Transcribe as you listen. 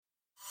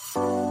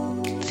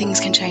things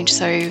can change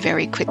so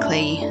very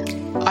quickly.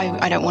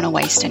 I don't want to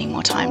waste any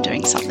more time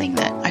doing something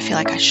that I feel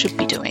like I should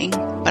be doing,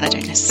 but I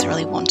don't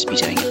necessarily want to be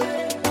doing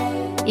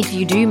it. If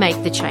you do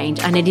make the change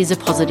and it is a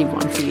positive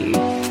one for you,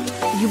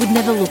 you would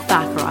never look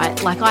back,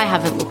 right? Like I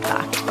haven't looked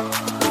back.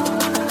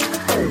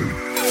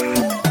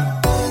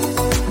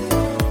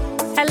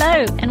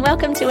 Hello and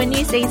welcome to a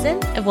new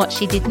season of What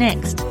She Did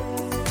Next.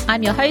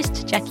 I'm your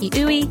host, Jackie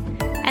Uwe,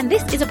 and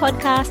this is a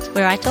podcast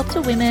where I talk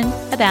to women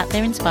about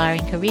their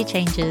inspiring career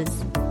changes.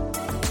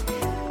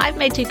 I've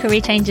made 2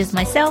 career changes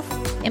myself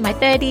in my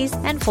 30s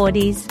and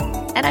 40s,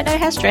 and I know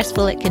how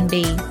stressful it can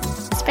be,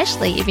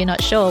 especially if you're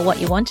not sure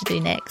what you want to do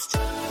next.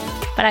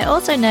 But I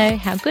also know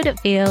how good it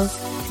feels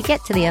to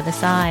get to the other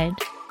side.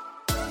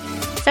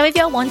 So if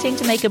you're wanting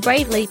to make a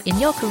brave leap in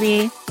your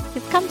career,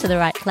 you've come to the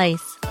right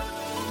place.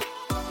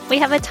 We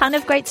have a ton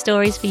of great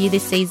stories for you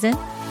this season,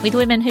 with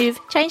women who've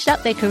changed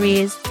up their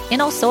careers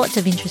in all sorts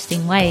of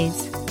interesting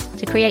ways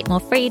to create more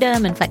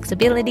freedom and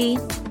flexibility,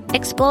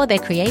 explore their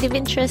creative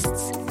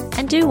interests,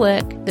 and do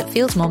work that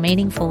feels more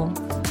meaningful.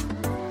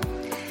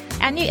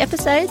 Our new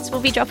episodes will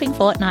be dropping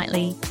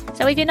fortnightly,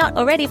 so if you're not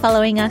already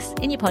following us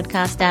in your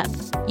podcast app,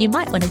 you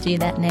might want to do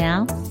that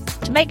now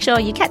to make sure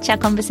you catch our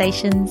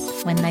conversations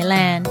when they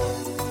land.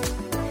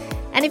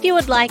 And if you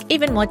would like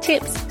even more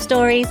tips,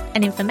 stories,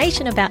 and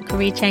information about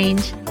career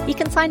change, you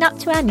can sign up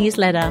to our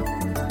newsletter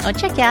or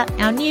check out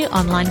our new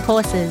online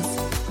courses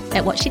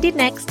at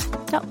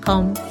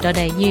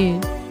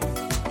whatshedidnext.com.au.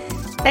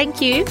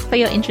 Thank you for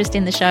your interest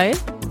in the show,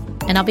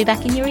 and I'll be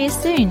back in your ears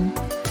soon.